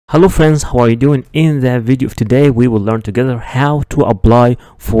Hello friends, how are you doing? In the video of today we will learn together how to apply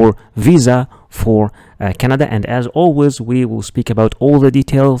for visa for Canada, and as always we will speak about all the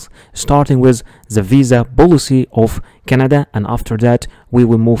details starting with the visa policy of Canada, and after that we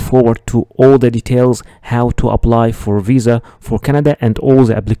will move forward to all the details how to apply for visa for Canada and all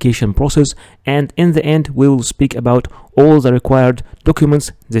the application process, and in the end we will speak about all the required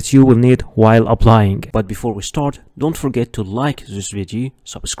documents that you will need while applying. But before we start, don't forget to like this video,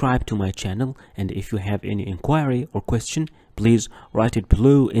 subscribe to my channel, and if you have any inquiry or question, please write it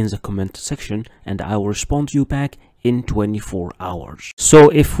below in the comment section and I will respond to you back in 24 hours. So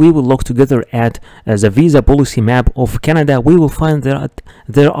if we will look together at the visa policy map of Canada, we will find that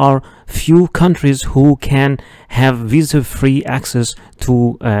there are few countries who can have visa-free access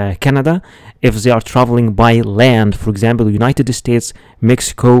to Canada if they are traveling by land. For example, United States,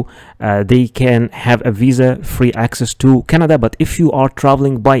 Mexico, they can have a visa-free access to Canada, but if you are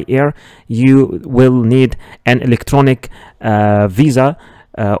traveling by air, you will need an electronic visa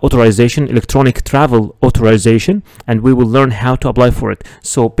authorization, electronic travel authorization, and we will learn how to apply for it.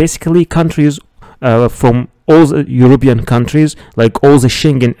 So basically countries from all the European countries, like all the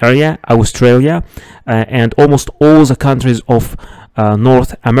Schengen area, Australia, and almost all the countries of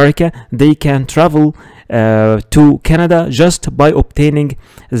North America, they can travel to Canada just by obtaining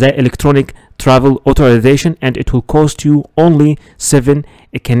the electronic travel authorization, and it will cost you only 7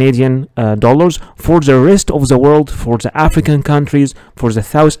 Canadian dollars. For the rest of the world, for the African countries, for the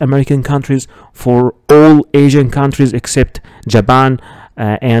South American countries, for all Asian countries except Japan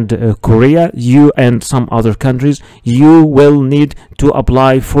and Korea, you and some other countries, you will need to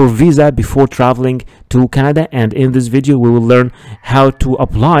apply for visa before traveling to Canada, and in this video we will learn how to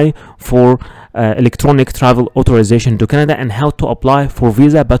apply for electronic travel authorization to Canada and how to apply for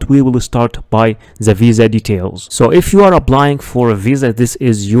visa, but we will start by the visa details. So if you are applying for a visa, this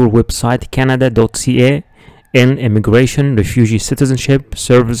is your website, canada.ca. in immigration, refugee, citizenship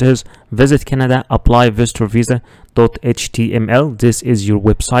services, visit Canada, apply visitor visa.html. This is your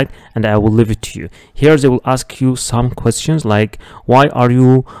website and I will leave it to you. Here they will ask you some questions like, why are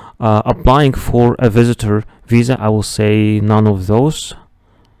you applying for a visitor visa? I will say none of those.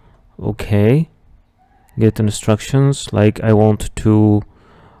 Okay, get instructions like I wanted to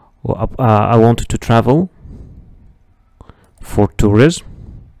travel for tourism,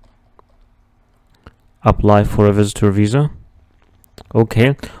 apply for a visitor visa.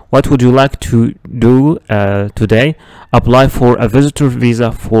 Okay, what would you like to do today? Apply for a visitor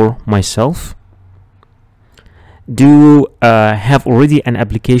visa for myself. Do you have already an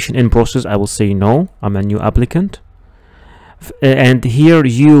application in process? I will say no, I'm a new applicant. And here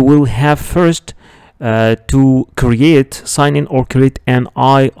you will have first to sign in or create an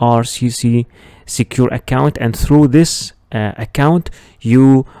IRCC secure account, and through this account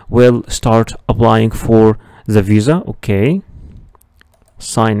you will start applying for the visa. Okay,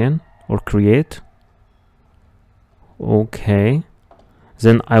 sign in or create. Okay,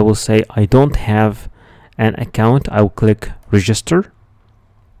 then I will say I don't have an account. I will click register.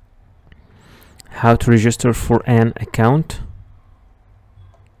 How to register for an account?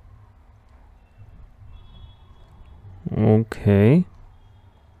 Okay,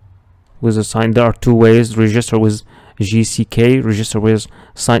 with a sign, there are two ways: register with GCK, register with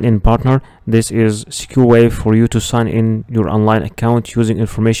sign-in partner. This is secure way for you to sign in your online account using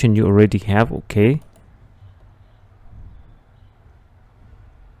information you already have. Okay,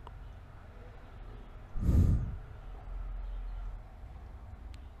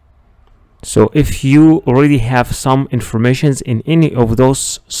 so if you already have some informations in any of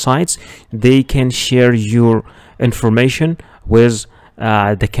those sites, they can share your information with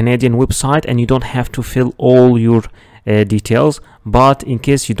the Canadian website and you don't have to fill all your details. But in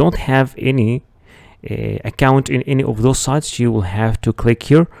case you don't have any account in any of those sites, you will have to click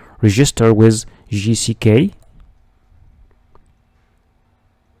here, register with GCK.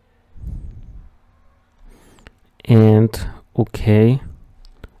 And okay,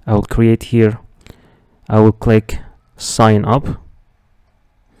 I will create here, I will click sign up,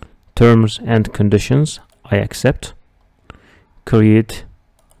 terms and conditions, I accept, create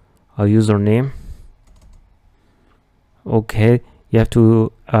a username. Okay, you have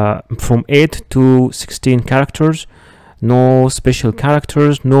to from 8 to 16 characters, no special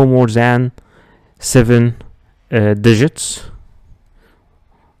characters, no more than 7 digits.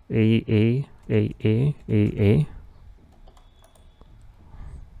 A.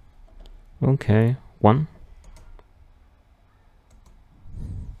 Okay, 1.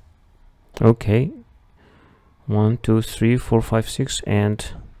 Okay, 1 2 3 4 5 6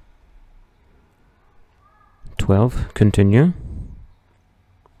 and 12. Continue.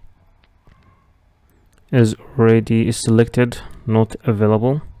 is already selected, not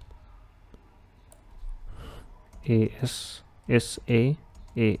available. ASSA,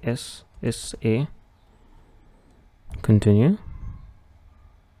 ASSA, continue.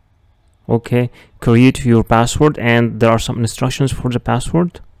 Okay, create your password, and there are some instructions for the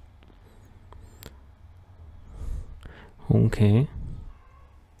password. Okay,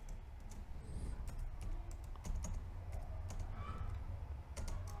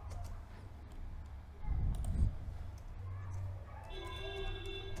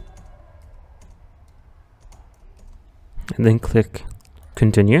 and then click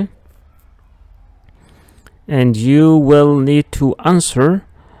continue, and you will need to answer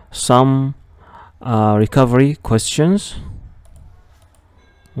some recovery questions.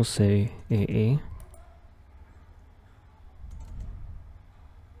 We'll say AA.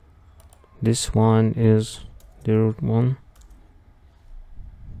 This one is 01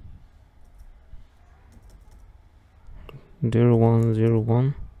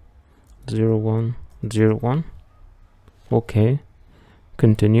 0101 0101. Okay,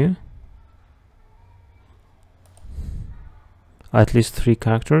 continue. At least 3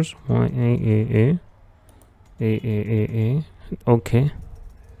 characters. A. Okay.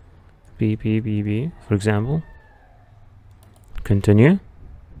 B, for example. Continue.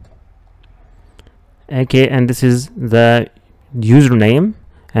 Okay, and this is the username,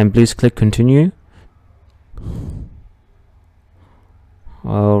 and please click continue.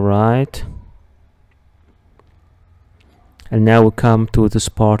 All right, and now we come to this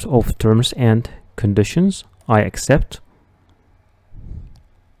part of terms and conditions. I accept.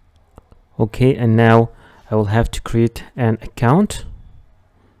 Okay, and now I will have to create an account.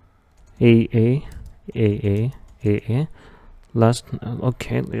 AA last.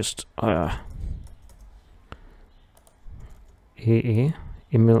 Okay, just AA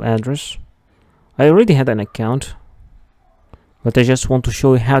email address. I already had an account, but I just want to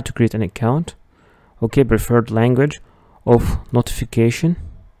show you how to create an account. Okay, preferred language of notification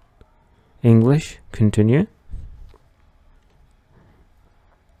English. Continue.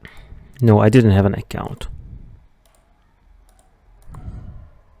 No, I didn't have an account.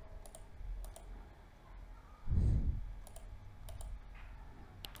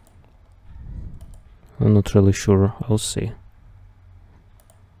 I'm not really sure. I'll see.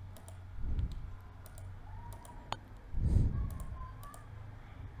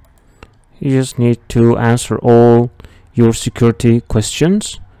 You just need to answer all your security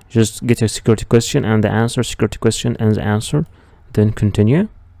questions. Just get a security question and the answer, security question and the answer, then continue.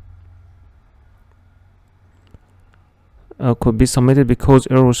 Could be submitted because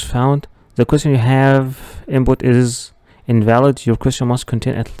error was found. The question you have input is invalid. Your question must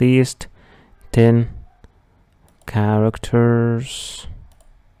contain at least 10 characters.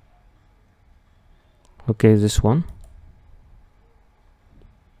 Okay, this one.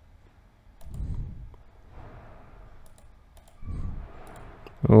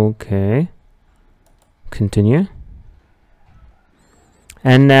 Okay, continue.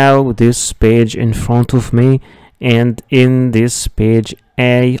 And now this page in front of me, and in this page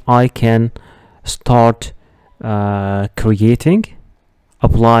I can start creating,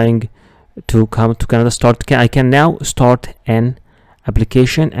 applying to come to Canada. I can now start an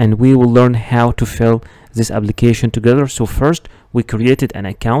application, and we will learn how to fill this application together. So first we created an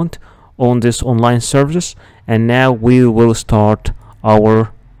account on this online service, and now we will start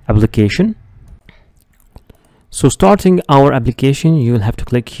our application. So starting our application, you will have to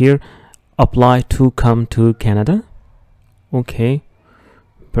click here, apply to come to Canada. Okay,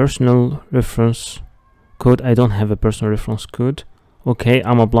 personal reference code. I don't have a personal reference code. Okay,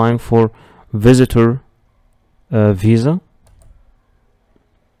 I'm applying for visitor visa.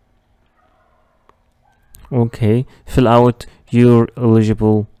 Okay, fill out your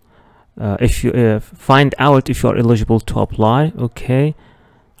eligible if you find out if you are eligible to apply. Okay,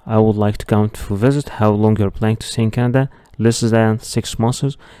 I would like to come to visit. How long you're planning to stay in Canada? Less than 6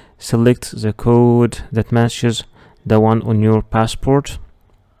 months. Select the code that matches the one on your passport.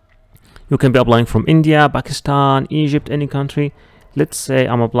 You can be applying from India, Pakistan, Egypt, any country. Let's say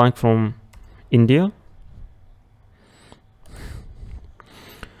I'm applying from India.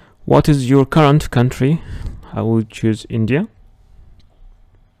 What is your current country? I will choose India.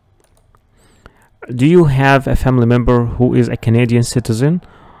 Do you have a family member who is a Canadian citizen?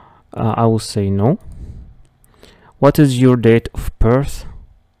 I will say no. What is your date of birth?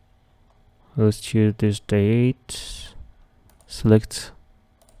 Let's choose this date. Select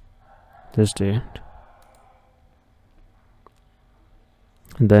this date.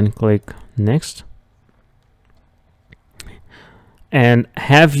 And then click next. And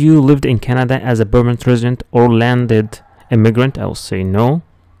have you lived in Canada as a permanent resident or landed immigrant? I will say no.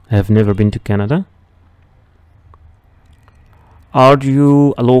 I have never been to Canada. Are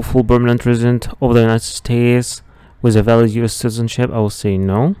you a lawful permanent resident of the United States with a valid US citizenship? I will say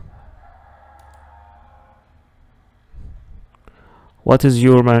no. What is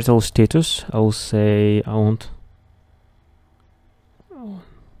your marital status? I will say I won't.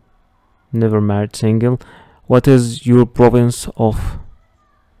 Never married, single. What is your province of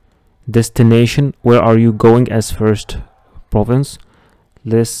destination? Where are you going as first province?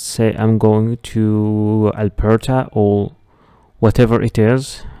 Let's say I'm going to Alberta or whatever it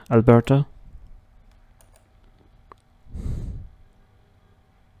is. Alberta.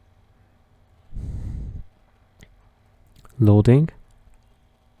 Loading.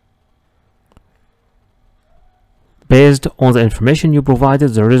 Based on the information you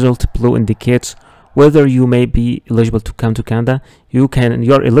provided, the result below indicates whether you may be eligible to come to Canada.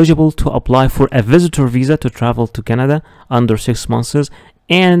 You're eligible to apply for a visitor visa to travel to Canada under 6 months,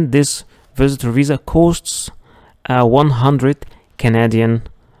 and this visitor visa costs 100 Canadian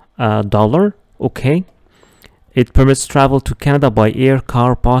dollar. Okay, it permits travel to Canada by air,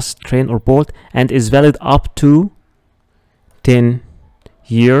 car, bus, train, or boat, and is valid up to 10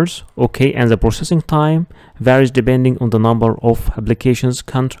 years. Okay, and the processing time varies depending on the number of applications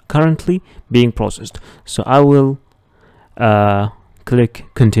currently being processed. So I will click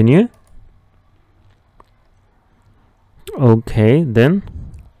continue. Okay, then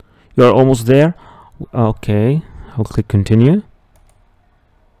you are almost there. Okay, I'll click continue.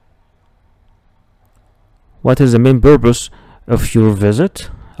 What is the main purpose of your visit?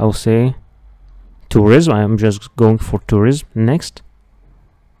 I'll say tourism. I'm just going for tourism. Next.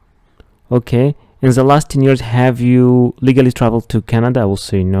 Okay, in the last 10 years, have you legally traveled to Canada? I will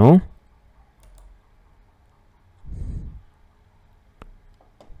say no.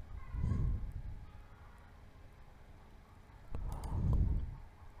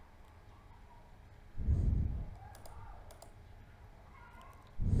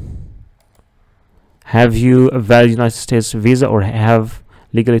 Have you a valid United States visa or have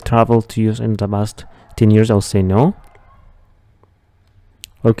legally traveled to US in the last 10 years? I'll say no.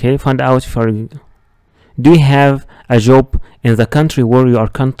 Okay, find out if do you have a job in the country where you are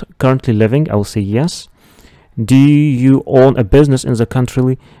currently living? I will say yes. Do you own a business in the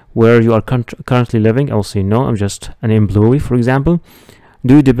country where you are currently living? I will say no. I'm just an employee, for example.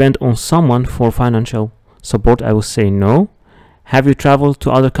 Do you depend on someone for financial support? I will say no. Have you traveled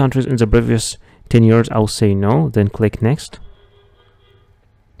to other countries in the previous 10 years? I will say no. Then click next.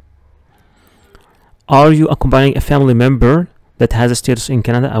 Are you accompanying a family member that has a status in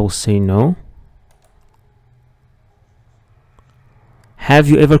Canada? I will say no. Have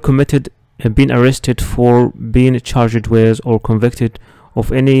you ever been arrested for being charged with or convicted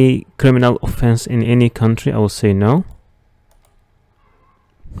of any criminal offense in any country? I will say no.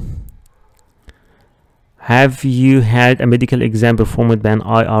 Have you had a medical exam performed by an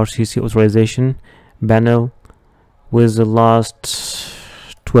IRCC authorization panel with the last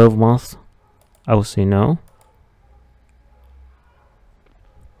 12 months? I will say no.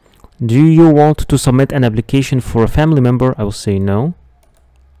 Do you want to submit an application for a family member? I will say no.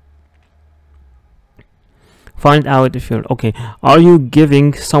 Find out if you're okay. Are you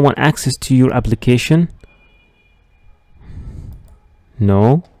giving someone access to your application?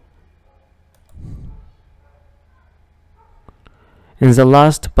 No. In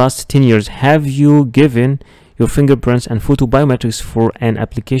the past 10 years, have you given your fingerprints and photo biometrics for an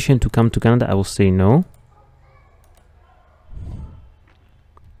application to come to Canada? I will say no.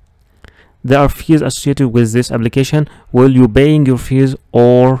 There are fees associated with this application. Will you paying your fees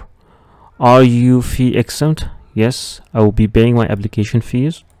or are you fee exempt? Yes, I will be paying my application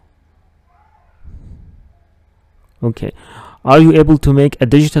fees. Okay. Are you able to make a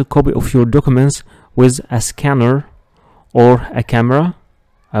digital copy of your documents with a scanner or a camera?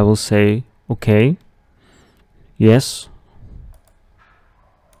 I will say okay. Yes.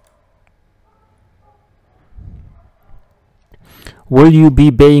 Will you be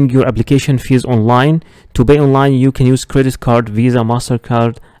paying your application fees online? To pay online, you can use credit card, Visa,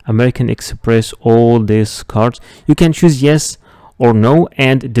 MasterCard, American Express, all these cards. You can choose yes or no,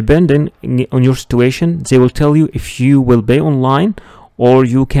 and depending on your situation, they will tell you if you will pay online or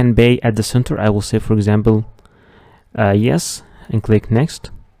you can pay at the center. I will say, for example, yes, and click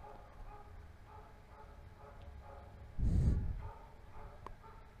next.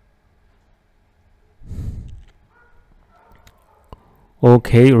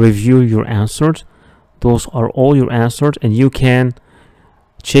 Okay, review your answers. Those are all your answers, and you can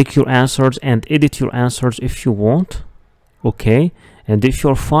check your answers and edit your answers if you want. Okay, and if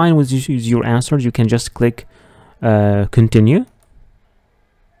you're fine with your answers, you can just click continue.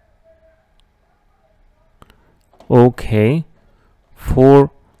 Okay,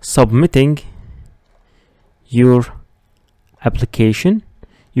 for submitting your application,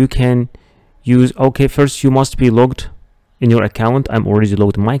 you can use, okay, first you must be logged in your account. I'm already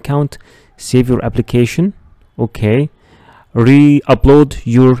logged in my account. Save your application. Okay, re-upload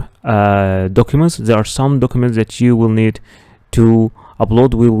your documents. There are some documents that you will need to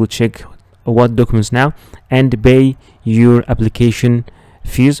upload. We will check what documents now, and pay your application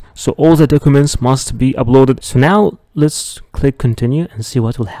fees. So all the documents must be uploaded. So now let's click continue and see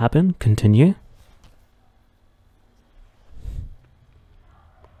what will happen. Continue.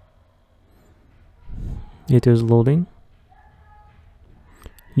 It is loading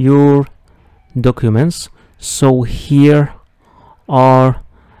your documents. So here are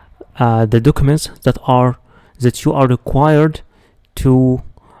the documents that you are required to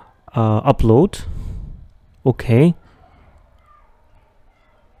upload. Okay,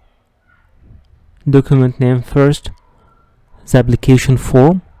 document name first, the application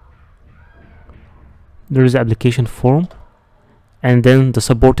form. There is application form, and then the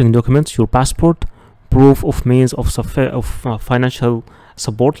supporting documents: your passport, proof of means of financial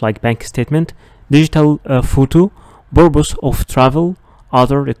support like bank statement, digital photo, purpose of travel,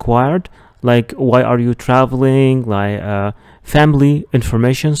 other required like why are you traveling, like family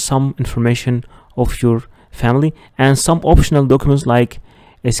information, some information of your family, and some optional documents like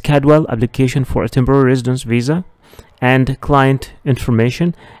a schedule application for a temporary residence visa and client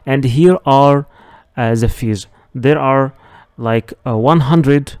information. And here are the fees. There are like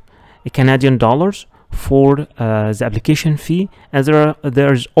 100 Canadian dollars for the application fee, and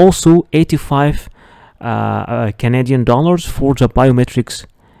there's also 85 Canadian dollars for the biometrics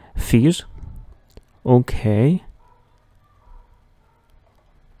fees. Okay,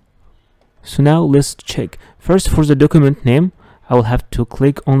 so now let's check. First, for the document name, I will have to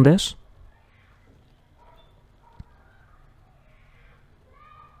click on this.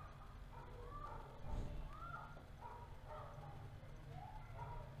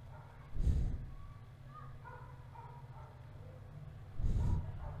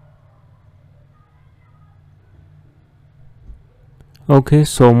 Okay,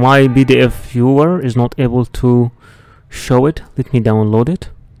 so my PDF viewer is not able to show it. Let me download it.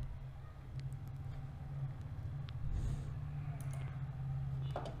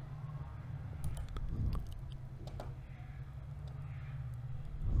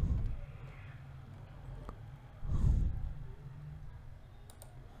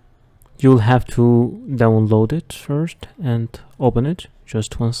 You'll have to download it first and open it.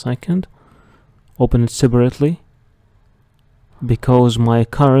 Just 1 second. Open it separately, because my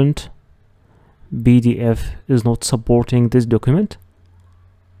current PDF is not supporting this document.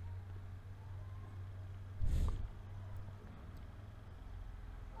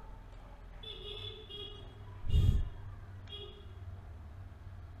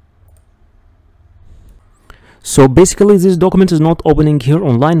 So basically this document is not opening here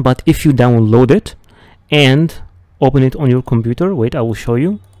online, but if you download it and open it on your computer, wait, I will show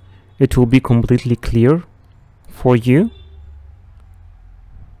you, it will be completely clear for you.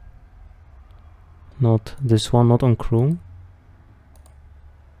 Not this one, not on Chrome.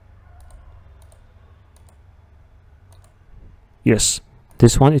 Yes,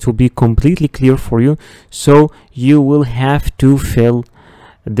 this one, it will be completely clear for you. So you will have to fill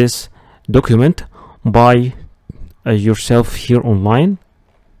this document by yourself here online,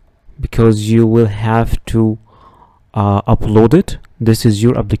 because you will have to upload it. This is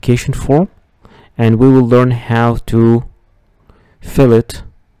your application form, and we will learn how to fill it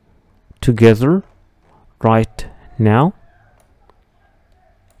together right now.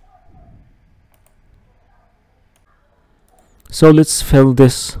 So let's fill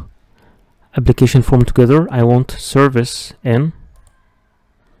this application form together. I want service in,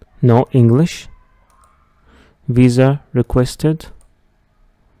 no English, visa requested,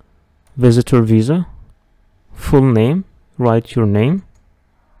 visitor visa, full name, write your name,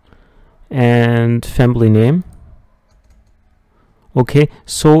 and family name. Okay,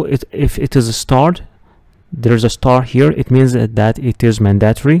 so if it is a star, there's a star here, it means that it is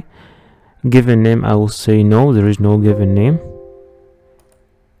mandatory. Given name, I will say no, there is no given name.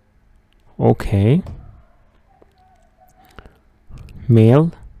 Okay,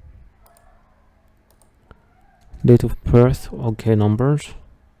 male, date of birth, okay, numbers,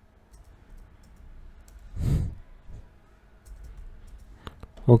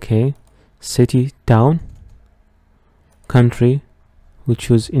 okay, city, town, country, we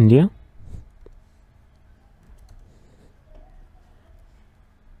choose India,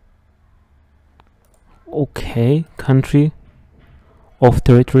 Okay, country of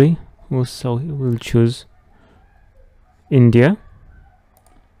territory. So we'll choose India.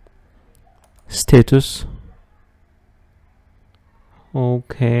 Status.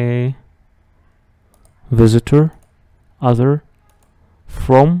 Okay. Visitor. Other.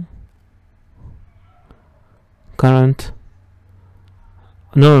 From. Current.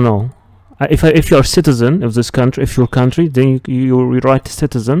 No. If you're a citizen of this country, if your country, then you write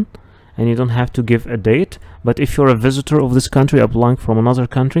citizen, and you don't have to give a date. But if you're a visitor of this country applying from another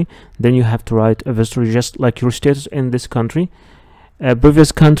country, then you have to write a visitor, just like your status in this country.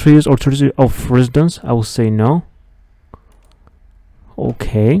 Previous countries or territory of residence, I will say no.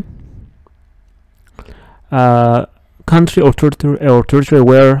 Okay. Country or territory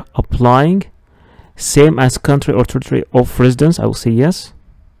where applying, same as country or territory of residence, I will say yes.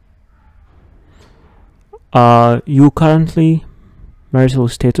 You currently marital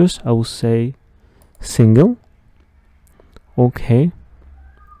status, I will say single. Okay.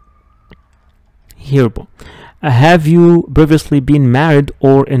 Here, have you previously been married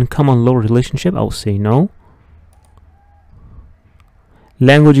or in common law relationship? I will say no.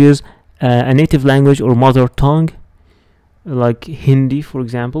 Languages, a native language or mother tongue, like Hindi, for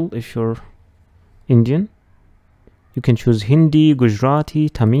example. If you're Indian, you can choose Hindi, Gujarati,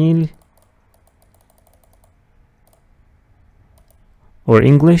 Tamil, or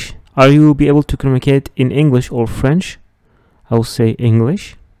English. Are you be able to communicate in English or French? I will say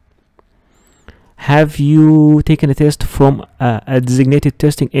English. Have you taken a test from a designated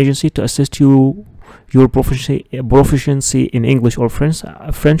testing agency to assist your proficiency in English or French,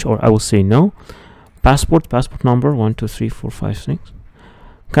 or I will say no. Passport number 1 2 3 4 5 6.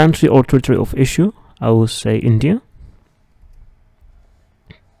 Country or territory of issue, I will say India.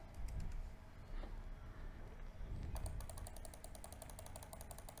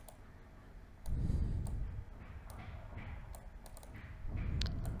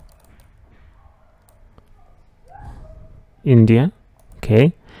 India.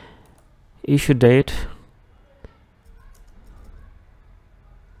 Okay. Issue date.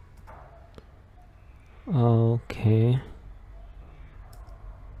 Okay.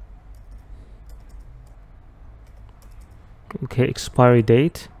 Okay, expiry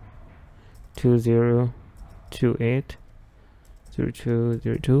date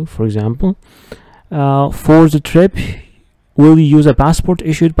 2028/02/02, for example. For the trip, will you use a passport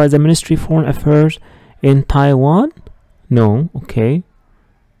issued by the Ministry of Foreign Affairs in Taiwan? No. Okay.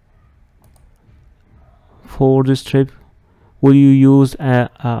 For this trip, will you use a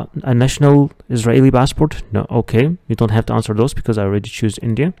national Israeli passport? No. Okay, you don't have to answer those because I already choose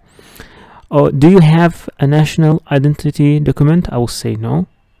India. Do you have a national identity document? I will say no.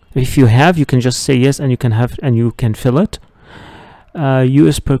 If you have, you can just say yes, and you can fill it.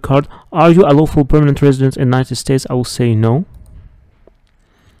 US per card. Are you a lawful permanent resident in the United States? I will say no.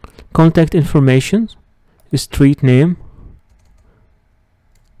 Contact information. Street name.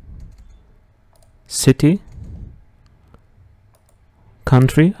 City.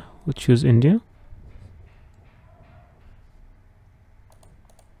 Country, we'll choose India.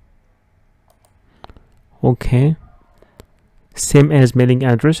 Okay. Same as mailing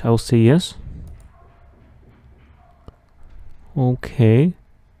address, I'll say yes. Okay.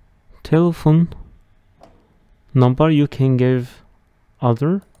 Telephone number, you can give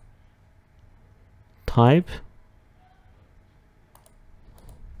other. Type.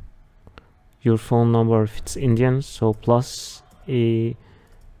 Your phone number if it's Indian, so plus a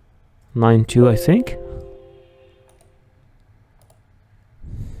 92, I think.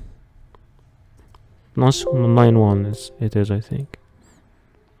 Not 91 it is, I think.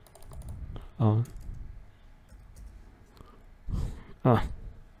 Are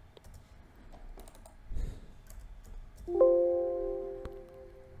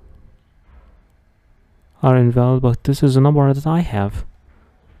invalid, but this is a number that I have.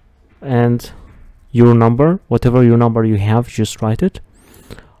 And your number, whatever your number you have, just write it.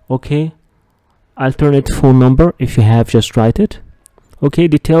 Okay. Alternate phone number, if you have, just write it. Okay.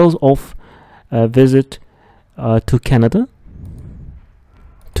 Details of visit to Canada.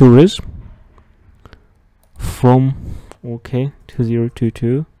 Tourism. From, okay,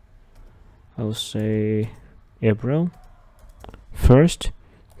 2022. I will say April 1st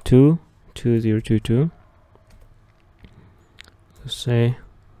to 2022. Let's say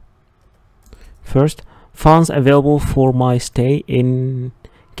first, funds available for my stay in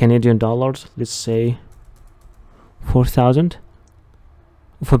Canadian dollars, let's say 4,000.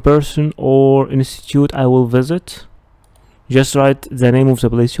 Of a person or institute I will visit, just write the name of the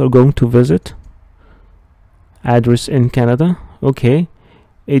place you're going to visit. Address in Canada. Okay.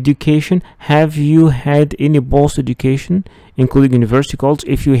 Education. Have you had any post education, including university college?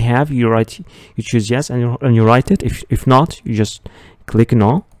 If you have, you write, you choose yes, and you write it. If not, you just click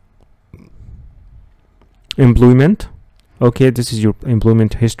no. Employment. Okay, this is your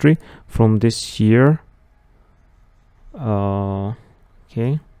employment history from this year.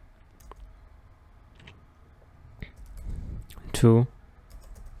 Okay. To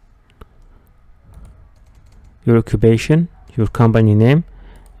your occupation, your company name,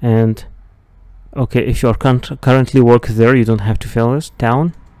 and okay, if you are currently work there, you don't have to fill this.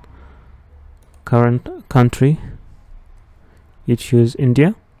 Town, current country, you choose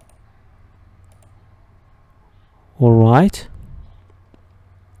India. All right.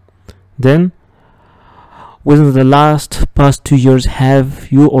 Then, within the past 2 years,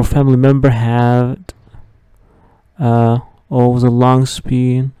 have you or family member had of the lungs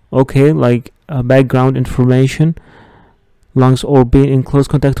being okay, like background information, lungs, or being in close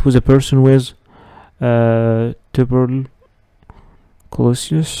contact with a person with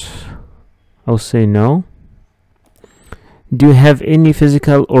tuberculosis? I'll say no. Do you have any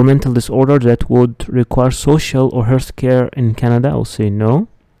physical or mental disorder that would require social or health care in Canada? I'll say no.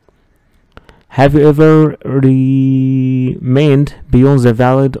 Have you ever remained beyond the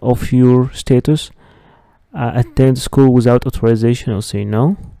valid of your status? Attend school without authorization? I'll say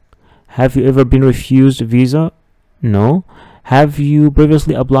no. Have you ever been refused visa? No. Have you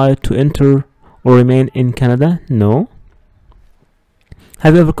previously applied to enter or remain in Canada? No.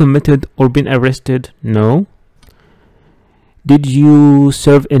 Have you ever committed or been arrested? No. Did you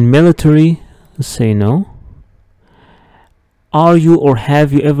serve in military? Say no. Are you or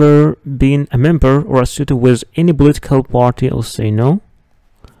have you ever been a member or associated with any political party? I'll say no.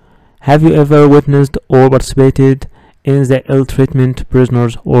 Have you ever witnessed or participated in the ill treatment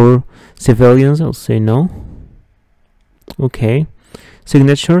prisoners or civilians? I'll say no. Okay.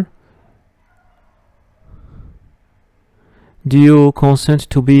 Signature. Do you consent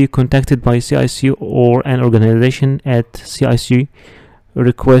to be contacted by CIC or an organization at CIC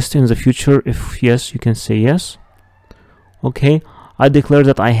request in the future? If yes, you can say yes. Okay, I declare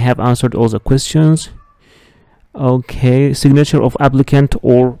that I have answered all the questions. Okay, signature of applicant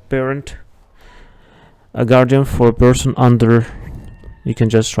or parent, a guardian for a person under, you can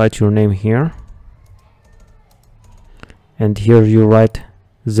just write your name here, and here you write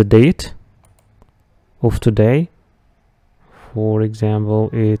the date of today. For example,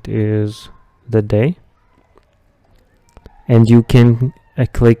 it is the day, and you can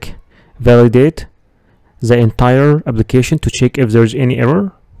click validate the entire application to check if there's any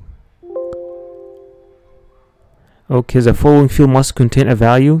error. Okay, the following field must contain a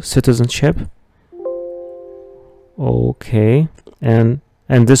value: citizenship. Okay, and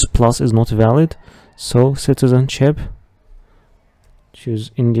this plus is not valid, so citizenship,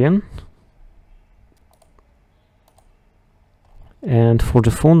 choose Indian. And for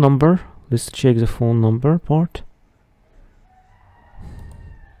the phone number, let's check the phone number part.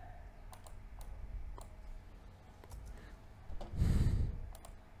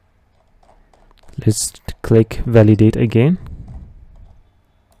 Let's click validate again.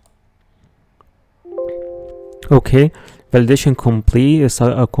 Okay, validation complete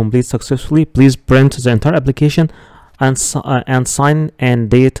successfully. Please print the entire application and sign and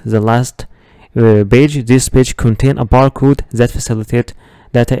date the last page. This page contain a barcode that facilitate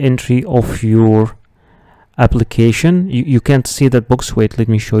data entry of your application. You can't see that box. Wait, let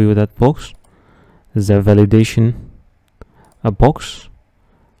me show you that box. The validation box.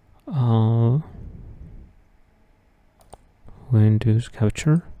 Windows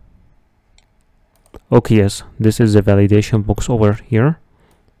capture. Okay, yes, this is the validation box over here.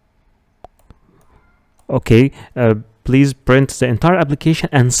 Okay, please print the entire application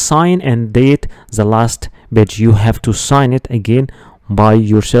and sign and date the last page. You have to sign it again by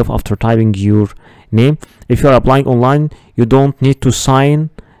yourself after typing your name. If you are applying online, you don't need to sign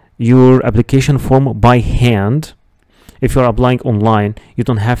your application form by hand. If you are applying online, you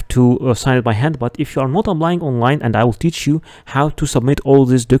don't have to sign it by hand. But if you are not applying online, and I will teach you how to submit all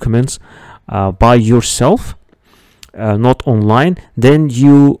these documents by yourself, not online, then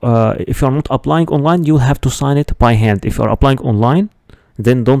you if you are not applying online, you have to sign it by hand. If you are applying online,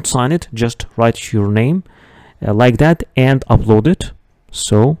 then don't sign it, just write your name like that and upload it.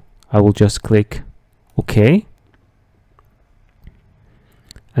 So I will just click OK,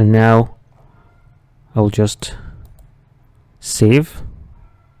 and now I will just save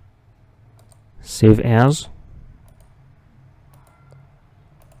as.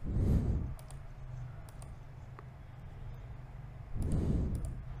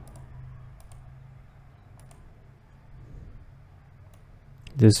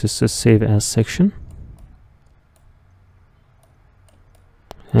 This is a save as section,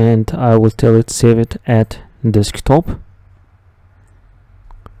 and I will tell it save it at desktop.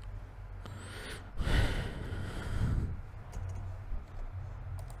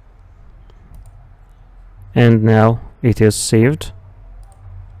 And now it is saved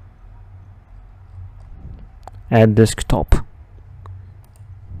at desktop.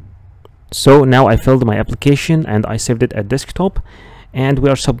 So now I filled my application and I saved it at desktop, and we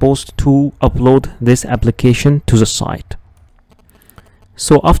are supposed to upload this application to the site.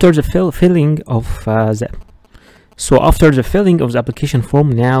 So after the filling of the application form,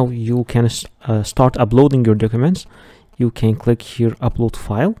 now you can start uploading your documents. You can click here, upload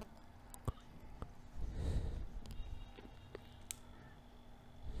file.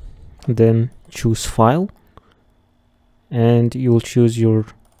 Then choose file, and you will choose your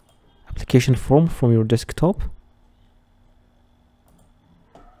application form from your desktop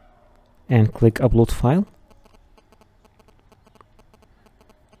and click upload file.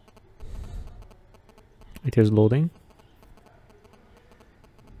 It is loading.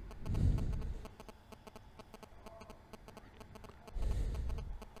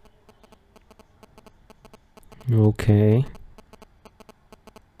 Okay,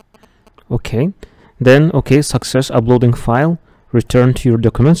 then success uploading file. Return to your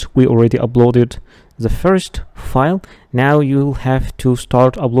documents. We already uploaded the first file. Now you'll have to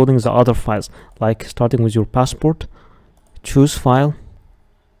start uploading the other files, like starting with your passport. Choose file,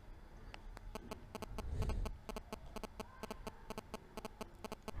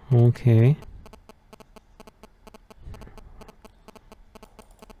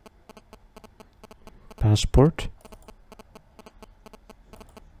 passport,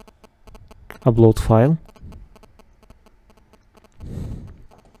 upload file,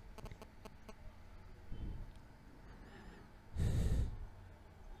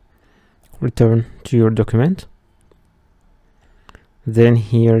 return to your document. Then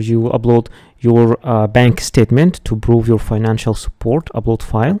here you will upload your bank statement to prove your financial support. Upload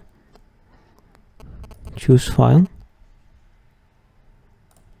file, choose file,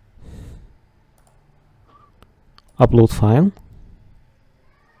 upload file,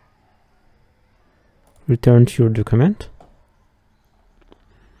 return to your document.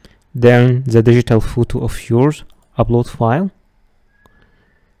 Then the digital photo of yours. Upload file,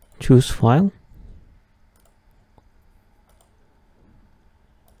 choose file,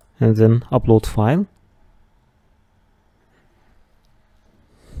 and then upload file.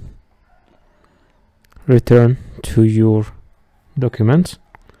 Return to your documents,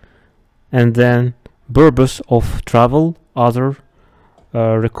 and then purpose of travel, other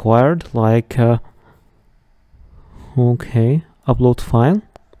required, like upload file,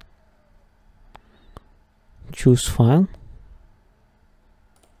 choose file,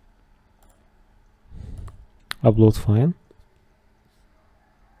 upload file,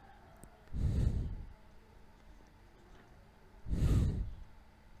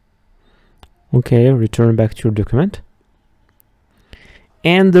 return back to your document.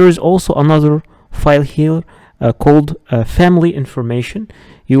 And there is also another file here called family information.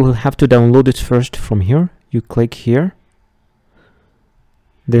 You will have to download it first from here. You click here,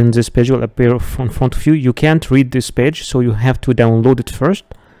 then this page will appear in front of you. You can't read this page, so you have to download it first,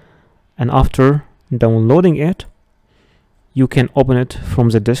 and after downloading it, you can open it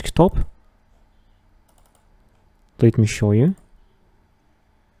from the desktop. Let me show you.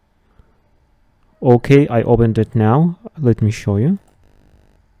 I opened it now. Let me show you.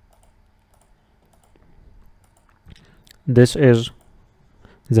 This is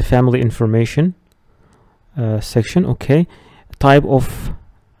the family information section. Type of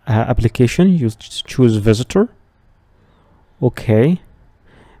application, you choose visitor.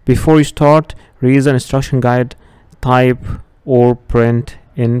 Before you start, read the instruction guide, type or print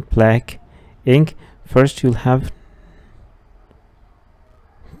in black ink. First you'll have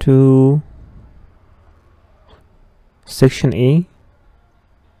to section A,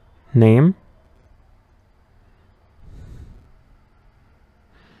 name,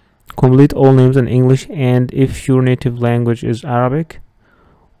 complete all names in English, and if your native language is Arabic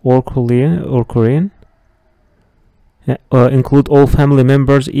or Korean, include all family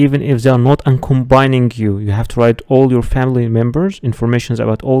members, even if they are not accompanying you. You have to write all your family members, information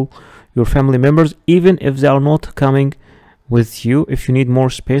about all your family members, even if they are not coming with you. If you need more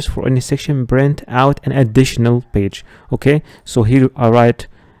space for any section, print out an additional page. So here I write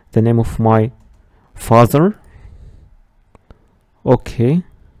the name of my father.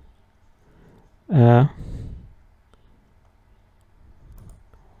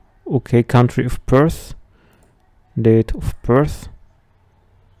 Country of birth, date of birth,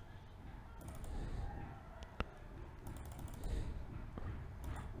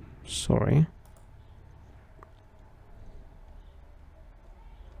 sorry.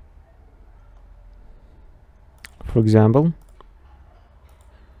 For example,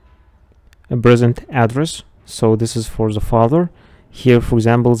 a present address. So this is for the father. Here, for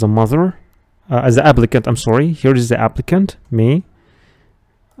example, the mother, as the applicant, I'm sorry. Here is the applicant, me.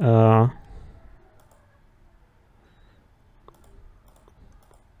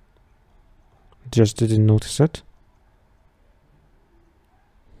 Just didn't notice it.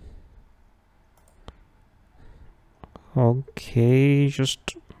 Okay,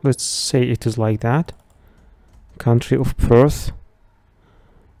 just let's say it is like that. Country of birth.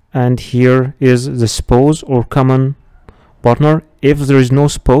 And here is the spouse or common partner. If there is no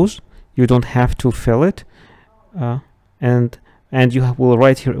spouse, you don't have to fill it. And you will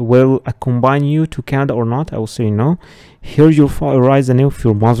write here, will I combine you to Canada or not? I will say no. Here you'll write the name of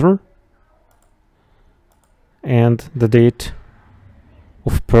your mother and the date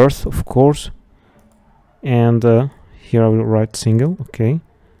of birth, of course. And here I will write single, okay.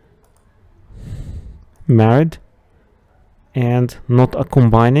 Married and not a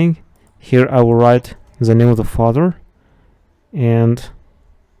combining. Here I will write the name of the father and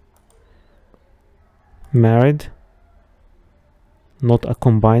married, not a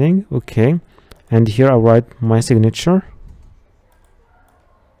combining, okay. And here I write my signature.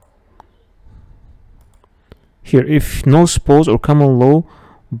 Here, if no spouse or common law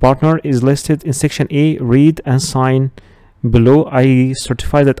partner is listed in section A, read and sign below. I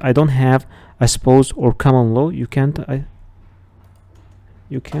certify that I don't have a spouse or common law. You can't add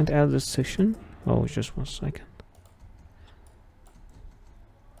this section. Oh, just 1 second.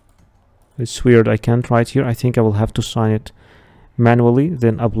 It's weird, I can't write here. I think I will have to sign it manually,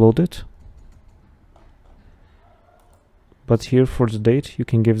 then upload it. But here for the date, you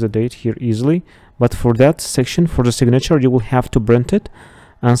can give the date here easily. But for that section, for the signature, you will have to print it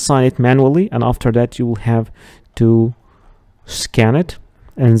and sign it manually. And after that, you will have to scan it.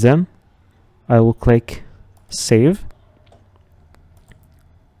 And then I will click save.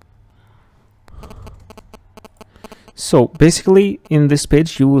 So basically, in this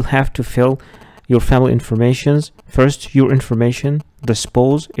page, you will have to fill your family informations. First, your information, the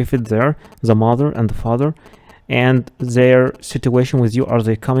spouse, if it's there, the mother and the father, and their situation with you. Are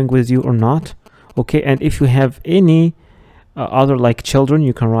they coming with you or not? Okay, and if you have any other like children,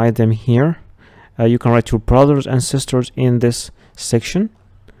 you can write them here. You can write your brothers and sisters in this section,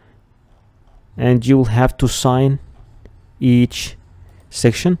 and you will have to sign each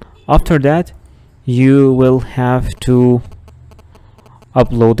section. After that, you will have to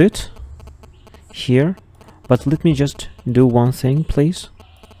upload it here. But let me just do one thing, please.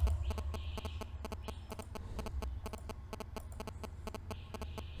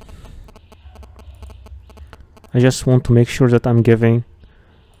 I just want to make sure that I'm giving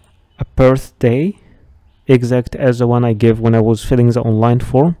a birthday exact as the one I gave when I was filling the online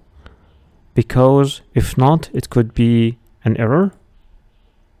form, because if not, it could be an error.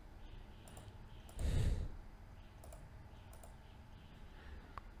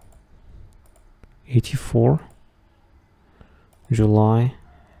 '84 July,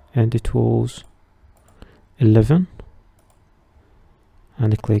 and it was 11,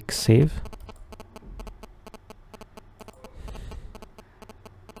 and I click save.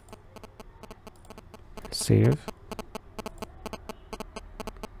 Save.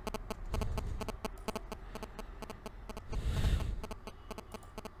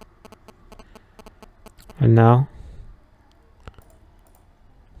 And now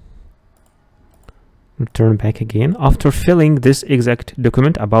return back again. After filling this exact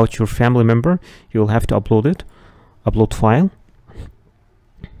document about your family member, you'll have to upload it. Upload file.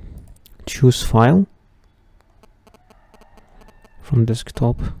 Choose file from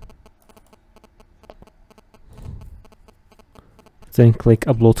desktop. Then click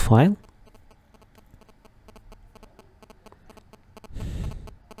upload file.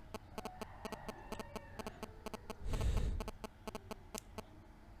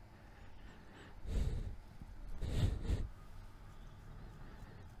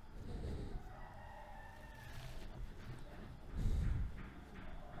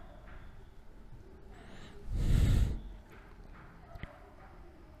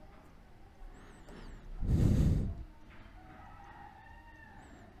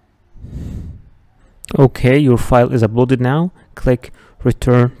 Okay, your file is uploaded now. Click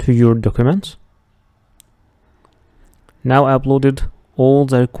return to your documents. Now I uploaded all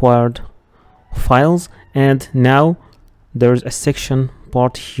the required files, and now there's a section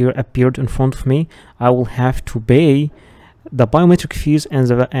part here appeared in front of me. I will have to pay the biometric fees and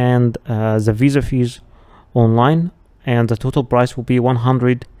the visa fees online, and the total price will be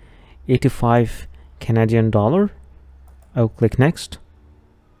 $180. 85 Canadian dollar. I'll click next.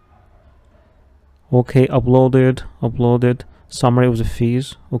 Okay, uploaded. Summary of the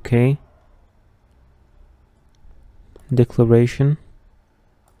fees. Okay. Declaration.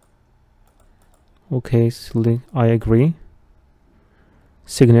 Okay, I agree.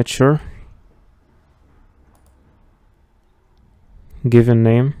 Signature. Given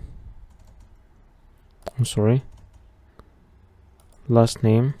name. I'm sorry. Last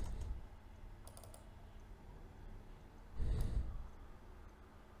name.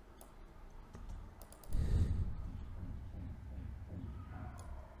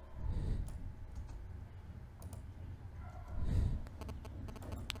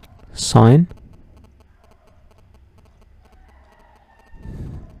 Sign.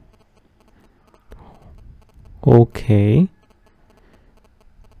 Okay.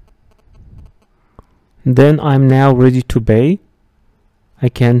 Then I'm now ready to pay. I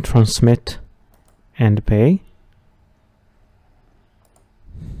can transmit and pay.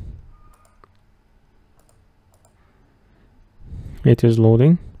 It is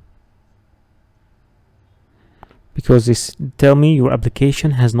loading. Because this tell me your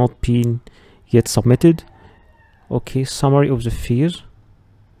application has not been yet submitted. Okay, summary of the fees.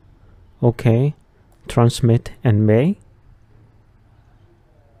 Okay, transmit and pay.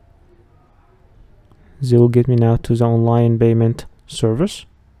 They will get me now to the online payment service.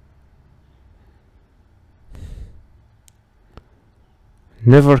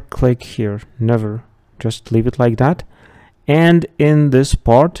 Never click here, never. Just leave it like that. And in this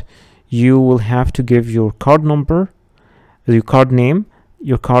part, you will have to give your card number, your card name,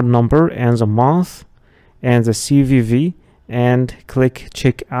 your card number, and the month, and the CVV, and click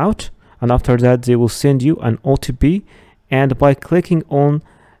check out. And after that, they will send you an OTP. And by clicking on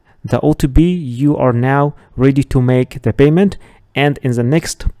the OTP, you are now ready to make the payment. And in the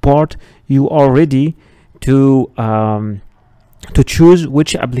next part, you are ready to choose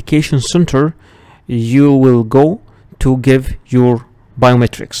which application center you will go to give your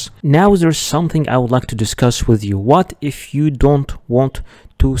biometrics. Now there's something I would like to discuss with you. What if you don't want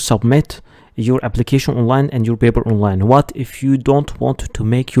to submit your application online and your paper online? What if you don't want to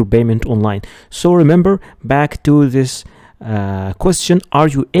make your payment online? So remember, back to this question, are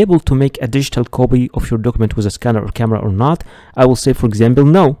you able to make a digital copy of your document with a scanner or camera or not? I will say, for example,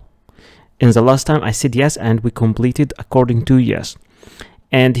 no. In the last time I said yes, and we completed according to yes.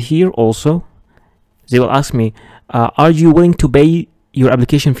 And here also they will ask me, are you willing to pay your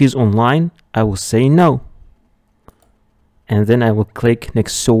application fees online? I will say no. And then I will click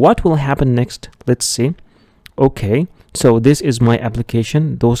next. So what will happen next? Let's see. Okay, so this is my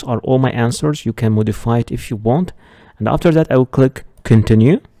application. Those are all my answers. You can modify it if you want. And after that, I will click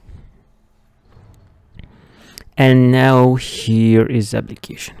continue. And now here is the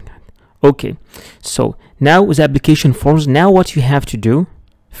application. Okay, so now with application forms, now what you have to do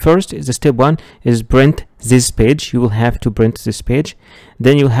first is the step one is print this page. You will have to print this page.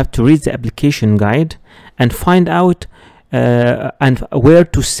 Then you'll have to read the application guide and find out and where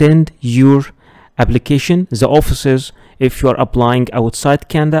to send your application, the offices if you are applying outside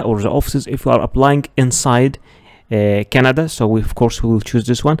Canada, or the offices if you are applying inside Canada. So of course we will choose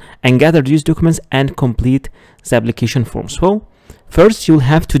this one, and gather these documents and complete the application forms. Well, first you'll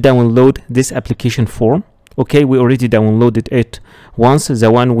have to download this application form. Okay, we already downloaded it once, the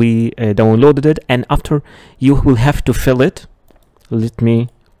one we downloaded it, and after you will have to fill it. Let me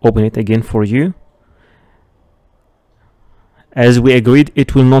open it again for you. As we agreed,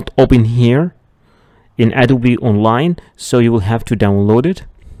 it will not open here in Adobe Online, so you will have to download it.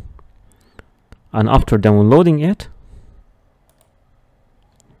 And after downloading it,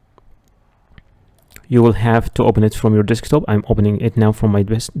 you will have to open it from your desktop. I'm opening it now from my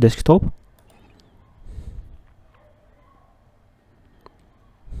desktop.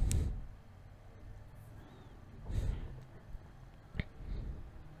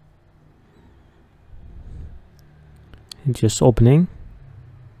 Just opening.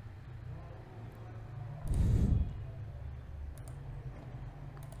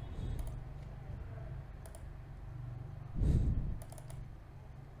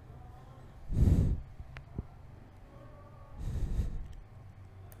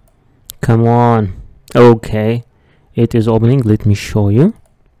 Come on. Okay, it is opening. Let me show you.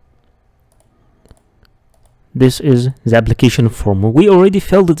 This is the application form. We already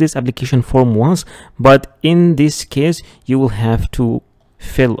filled this application form once, but in this case you will have to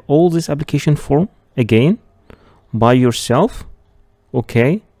fill all this application form again by yourself.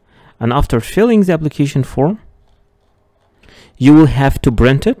 Okay, and after filling the application form, you will have to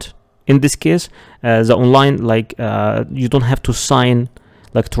print it. In this case, the online, like you don't have to sign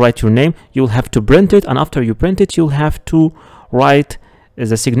like to write your name, you'll have to print it, and after you print it, you'll have to write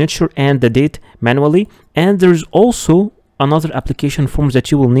the signature and the date manually. And there's also another application form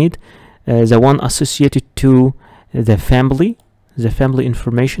that you will need, the one associated to the family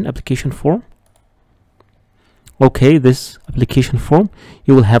information application form. Okay, this application form,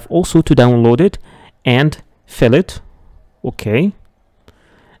 you will have also to download it and fill it. Okay,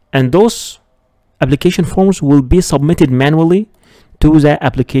 and those application forms will be submitted manually to the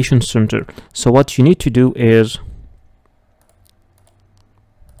application center. So what you need to do is,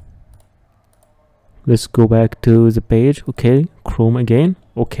 let's go back to the page. Okay, Chrome again.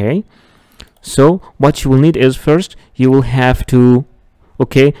 Okay, so what you will need is, first you will have to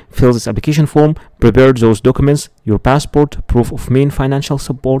fill this application form, prepare those documents, your passport, proof of main financial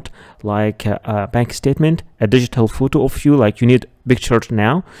support, like a bank statement, a digital photo of you, like you need pictures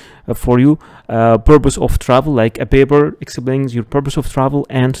now for you, purpose of travel, like a paper explaining your purpose of travel,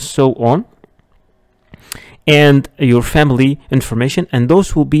 and so on, and your family information. And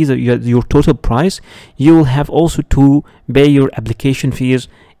those will be your total price. You will have also to pay your application fees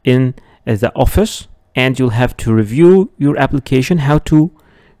in the office, and you'll have to review your application, how to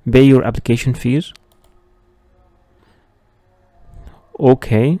pay your application fees.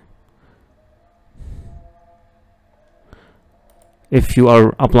 Okay, if you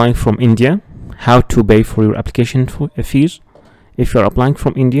are applying from India, how to pay for your application fees if you are applying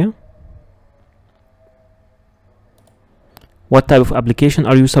from India. What type of application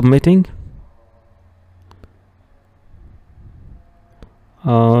are you submitting?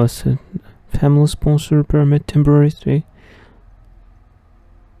 Family sponsor permit, temporary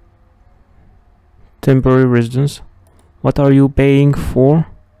residence. What are you paying for?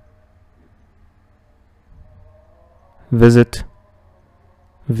 Visit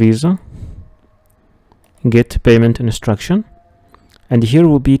visa. Get payment instruction, and here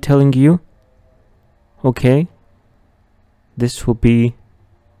will be telling you, okay, this will be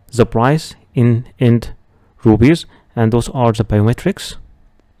the price in rupees, and those are the biometrics.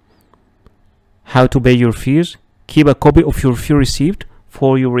 How to pay your fees. Keep a copy of your fee received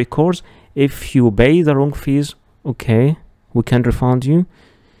for your records. If you pay the wrong fees, okay, we can refund you.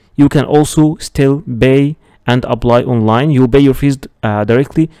 You can also still pay and apply online. You pay your fees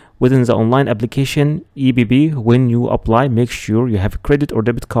directly within the online application EBB. When you apply, make sure you have a credit or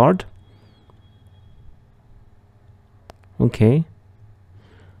debit card. Okay,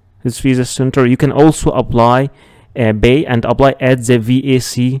 this visa center, you can also apply, pay and apply at the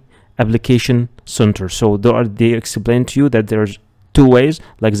VAC application center. So they explain to you that there's two ways,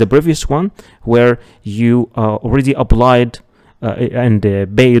 like the previous one where you already applied and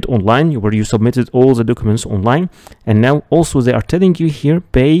paid online, where you submitted all the documents online, and now also they are telling you here,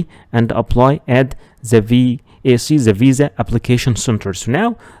 pay and apply at the VAC, the visa application center. So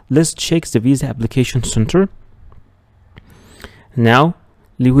now let's check the visa application center. Now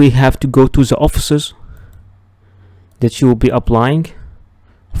we have to go to the offices that you will be applying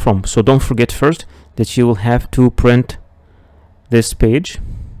from. So don't forget first that you will have to print this page,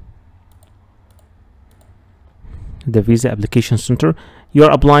 the visa application center. You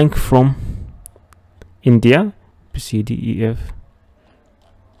are applying from India, CDEF.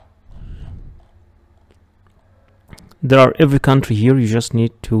 There are every country here, you just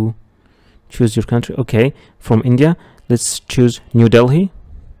need to choose your country. Okay, from India, let's choose New Delhi.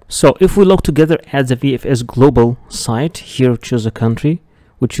 So if we look together at the VFS global site, here choose a country.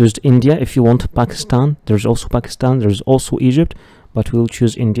 We choose India. If you want Pakistan, there's also Pakistan, there's also Egypt, but we'll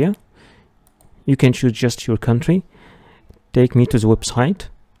choose India. You can choose just your country. Take me to the website.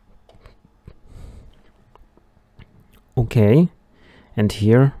 Okay, and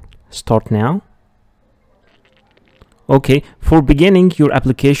here, start now. Okay, for beginning your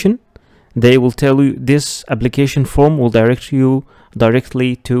application, they will tell you this application form will direct you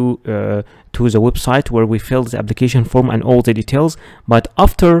directly to the website where we filled the application form and all the details. But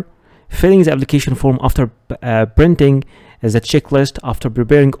after filling the application form, after printing the checklist, after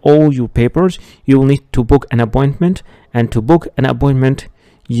preparing all your papers, you will need to book an appointment. And to book an appointment,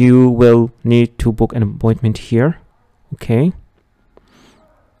 you will need to book an appointment here. Okay,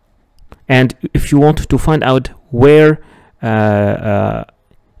 and if you want to find out where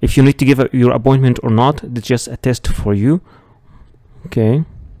if you need to give your appointment or not, it's just a test for you. Okay,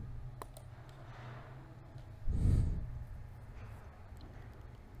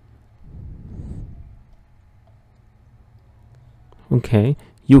 okay,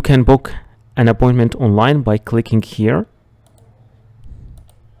 you can book an appointment online by clicking here.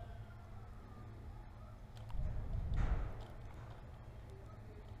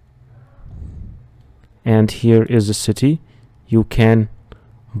 And here is the city. You can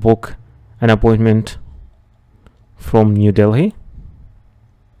book an appointment from New Delhi.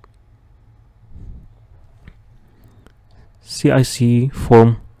 CIC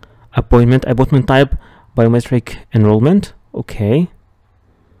form appointment type biometric enrollment. Okay,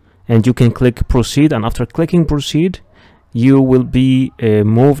 and you can click proceed, and after clicking proceed you will be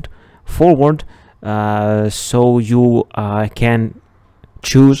moved forward, so you can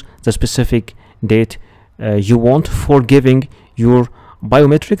choose the specific date you want for giving your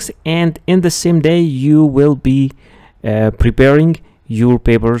biometrics, and in the same day you will be preparing your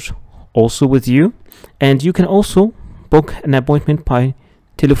papers also with you. And you can also book an appointment by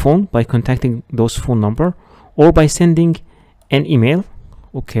telephone by contacting those phone number, or by sending an email,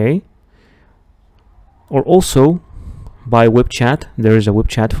 okay, or also by web chat. There is a web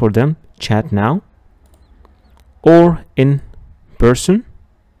chat for them, chat now, or in person.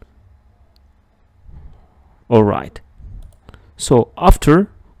 All right, so after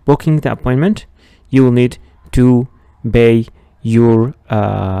booking the appointment you will need to pay your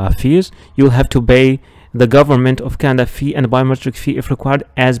fees. You'll have to pay the government of Canada fee and biometric fee if required,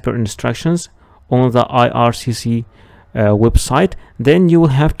 as per instructions on the IRCC website. Then you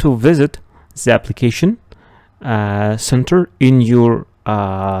will have to visit the application center in your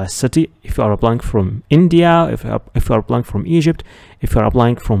city if you are applying from India, if you are applying from Egypt, if you are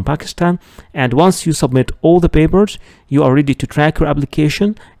applying from Pakistan. And once you submit all the papers, you are ready to track your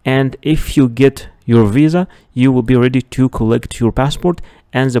application, and if you get your visa you will be ready to collect your passport.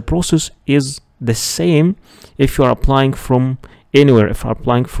 And the process is the same if you are applying from anywhere. If you are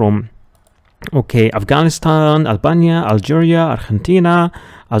applying from Afghanistan, Albania, Algeria, Argentina,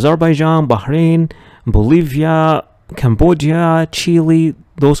 Azerbaijan, Bahrain, Bolivia, Cambodia, Chile,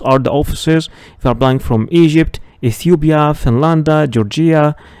 those are the offices. If you're applying from Egypt, Ethiopia, Finland,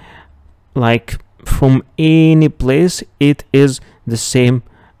 Georgia, like from any place, it is the same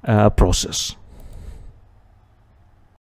process.